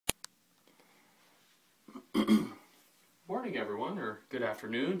morning, everyone, or good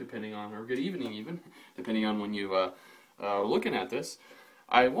afternoon, depending on, or good evening even, depending on when you are looking at this.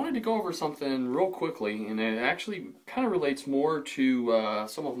 I wanted to go over something real quickly, and it actually kind of relates more to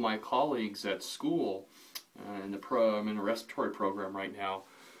some of my colleagues at school. I'm in a respiratory program right now,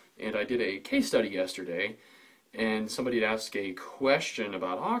 and I did a case study yesterday, and somebody had asked a question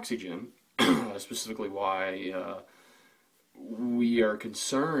about oxygen, specifically why we are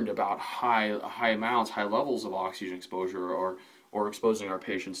concerned about high levels of oxygen exposure, or exposing our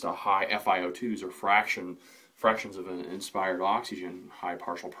patients to high FiO2s, or fractions of inspired oxygen, high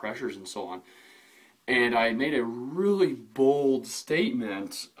partial pressures, and so on. And I made a really bold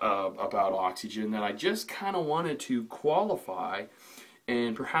statement about oxygen that I just kind of wanted to qualify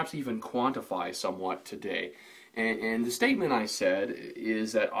and perhaps even quantify somewhat today. And the statement I said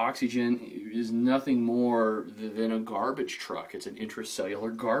is that oxygen is nothing more than a garbage truck. It's an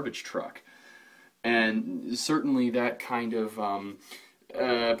intracellular garbage truck. And certainly that kind of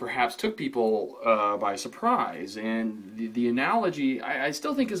perhaps took people by surprise. And the analogy I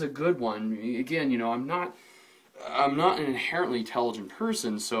still think is a good one. Again, you know, I'm not an inherently intelligent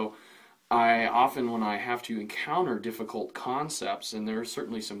person, so I often, when I have to encounter difficult concepts, and there are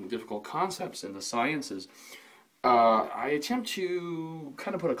certainly some difficult concepts in the sciences, I attempt to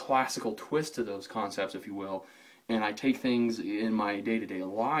kind of put a classical twist to those concepts, if you will, and I take things in my day-to-day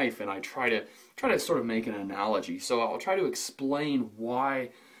life and I try to sort of make an analogy. So I'll try to explain why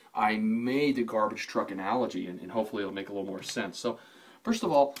I made the garbage truck analogy, and hopefully it'll make a little more sense. So first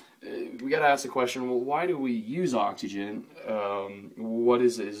of all, we got to ask the question, well, why do we use oxygen? What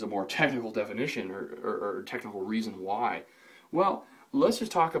is a more technical definition or technical reason why? Well, let's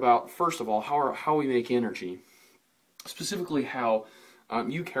just talk about, first of all, how we make energy. Specifically how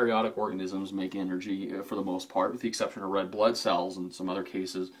eukaryotic organisms make energy for the most part, with the exception of red blood cells and some other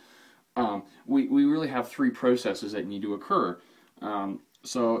cases. We really have three processes that need to occur.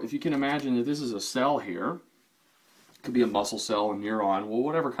 So if you can imagine that this is a cell here, it could be a muscle cell, a neuron, well,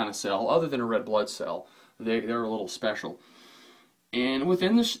 whatever kind of cell, other than a red blood cell. They're a little special. And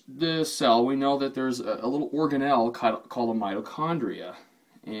within the cell, we know that there's a little organelle called a mitochondria.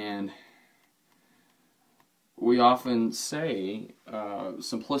 And we often say,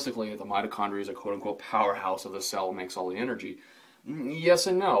 simplistically, that the mitochondria is a quote-unquote powerhouse of the cell, makes all the energy. Yes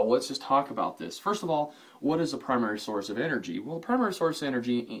and no. Let's just talk about this. First of all, what is the primary source of energy? Well, the primary source of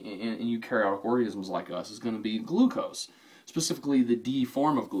energy in eukaryotic organisms like us is going to be glucose, specifically the D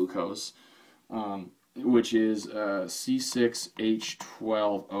form of glucose, which is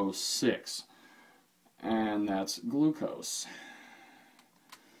C6H12O6, and that's glucose.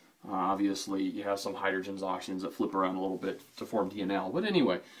 Obviously, you have some hydrogens, oxygens that flip around a little bit to form DNL. But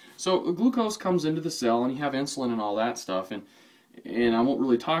anyway, so glucose comes into the cell, and you have insulin and all that stuff. And I won't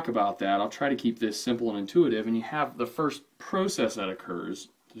really talk about that. I'll try to keep this simple and intuitive. And you have the first process that occurs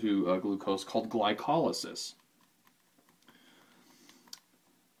to glucose called glycolysis.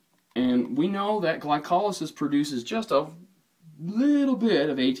 And we know that glycolysis produces just a little bit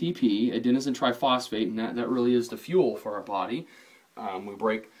of ATP, adenosine triphosphate, and that really is the fuel for our body. We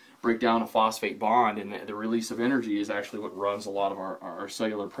break down a phosphate bond, and the release of energy is actually what runs a lot of our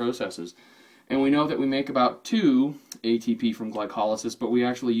cellular processes. And we know that we make about 2 ATP from glycolysis, but we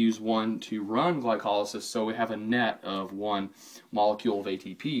actually use 1 to run glycolysis, so we have a net of 1 molecule of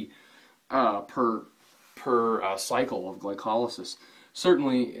ATP per cycle of glycolysis.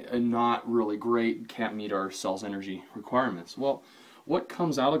 Certainly not really great, can't meet our cell's energy requirements. Well, what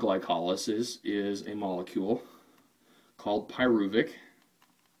comes out of glycolysis is a molecule called pyruvic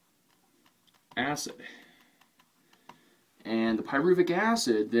acid. And the pyruvic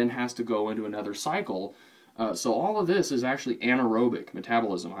acid then has to go into another cycle. So all of this is actually anaerobic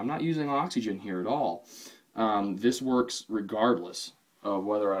metabolism. I'm not using oxygen here at all. This works regardless of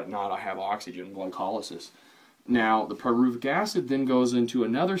whether or not I have oxygen, glycolysis. Now, the pyruvic acid then goes into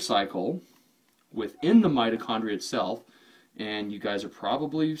another cycle within the mitochondria itself, and you guys are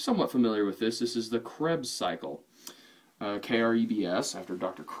probably somewhat familiar with this. This is the Krebs cycle. Krebs, after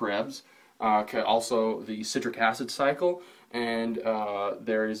Dr. Krebs. Also the citric acid cycle, and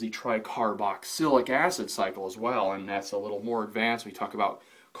there is the tricarboxylic acid cycle as well, and that's a little more advanced. We talk about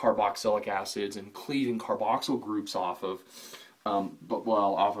carboxylic acids and cleaving carboxyl groups off of the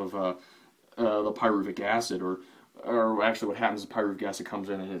pyruvic acid, or actually what happens is pyruvic acid comes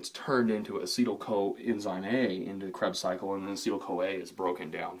in and it's turned into acetyl-coenzyme A into the Krebs cycle, and then acetyl-CoA is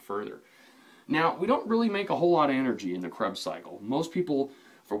broken down further. Now, we don't really make a whole lot of energy in the Krebs cycle. Most people,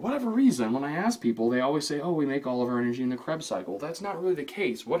 for whatever reason, when I ask people, they always say, oh, we make all of our energy in the Krebs cycle. That's not really the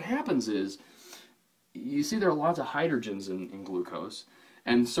case. What happens is, you see there are lots of hydrogens in glucose,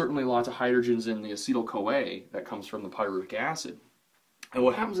 and certainly lots of hydrogens in the acetyl-CoA that comes from the pyruvic acid. And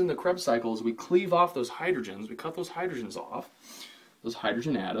what happens in the Krebs cycle is we cleave off those hydrogens, we cut those hydrogens off, those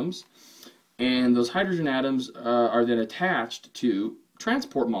hydrogen atoms, and those hydrogen atoms are then attached to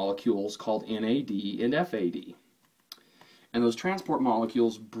transport molecules called NAD and FAD. And those transport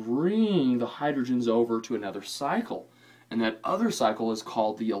molecules bring the hydrogens over to another cycle. And that other cycle is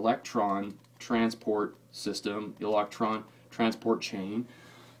called the electron transport system, the electron transport chain.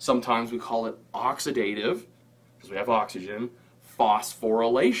 Sometimes we call it oxidative, because we have oxygen,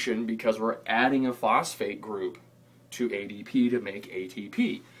 phosphorylation, because we're adding a phosphate group to ADP to make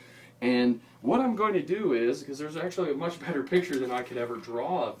ATP. And what I'm going to do is, because there's actually a much better picture than I could ever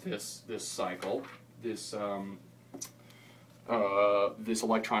draw of this cycle, this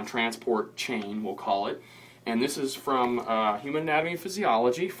electron transport chain, we'll call it. And this is from Human Anatomy and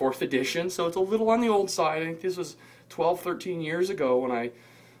Physiology, 4th edition, so it's a little on the old side. I think this was 12, 13 years ago when I,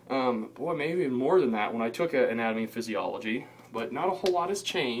 boy, maybe even more than that, when I took Anatomy and Physiology, but not a whole lot has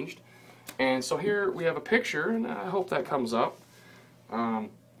changed. And so here we have a picture, and I hope that comes up.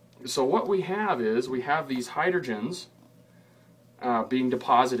 So what we have is, we have these hydrogens being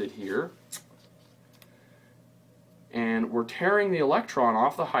deposited here, and we're tearing the electron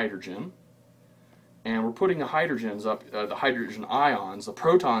off the hydrogen, and we're putting the hydrogens up, the hydrogen ions, the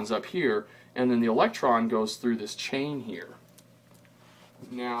protons up here, and then the electron goes through this chain here.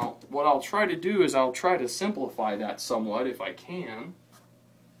 Now, what I'll try to do is I'll try to simplify that somewhat if I can.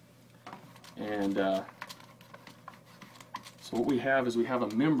 And so what we have is we have a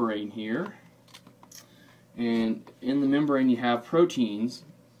membrane here, and in the membrane you have proteins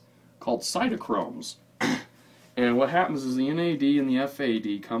called cytochromes. And what happens is the NAD and the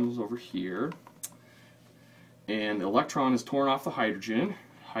FAD comes over here, and the electron is torn off the hydrogen.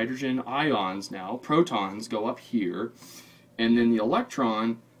 Hydrogen ions now, protons, go up here, and then the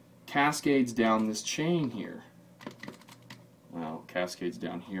electron cascades down this chain here. Well, cascades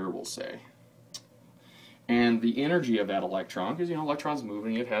down here, we'll say. And the energy of that electron, because electron's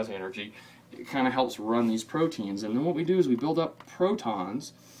moving, it has energy, it kind of helps run these proteins. And then what we do is we build up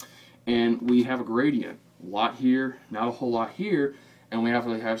protons, and we have a gradient. A lot here, not a whole lot here, and we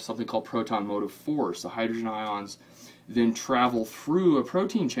have something called proton motive force. The hydrogen ions then travel through a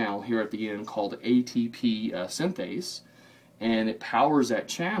protein channel here at the end called ATP synthase, and it powers that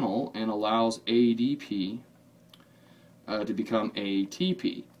channel and allows ADP to become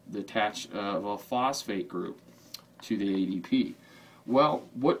ATP, the attach of a phosphate group to the ADP. Well,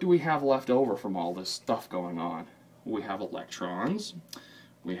 what do we have left over from all this stuff going on? We have electrons,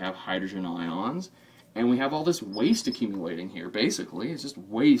 we have hydrogen ions, and we have all this waste accumulating here. Basically, it's just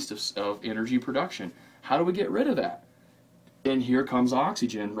waste of energy production. How do we get rid of that? And here comes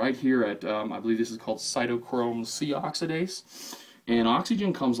oxygen, right here at, I believe this is called cytochrome C oxidase. And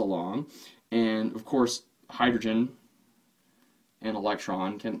oxygen comes along, and of course, hydrogen and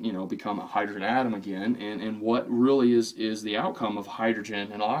electron can, become a hydrogen atom again. And what really is the outcome of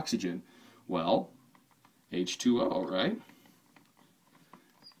hydrogen and oxygen? Well, H2O, right?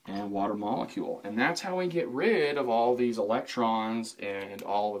 And water molecule. And that's how we get rid of all these electrons and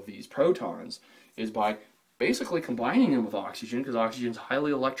all of these protons, is by basically combining them with oxygen, because oxygen is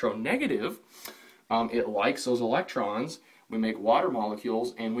highly electronegative. It likes those electrons. We make water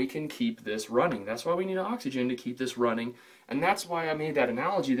molecules, and we can keep this running. That's why we need oxygen, to keep this running. And that's why I made that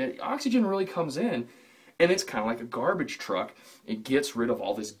analogy that oxygen really comes in, and it's kind of like a garbage truck. It gets rid of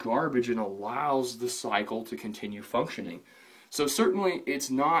all this garbage and allows the cycle to continue functioning. So certainly it's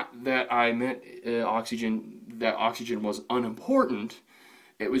not that I meant that oxygen was unimportant.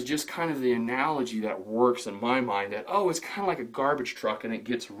 It was just kind of the analogy that works in my mind, that, oh, it's kind of like a garbage truck and it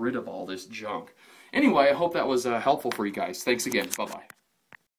gets rid of all this junk. Anyway, I hope that was helpful for you guys. Thanks again. Bye-bye.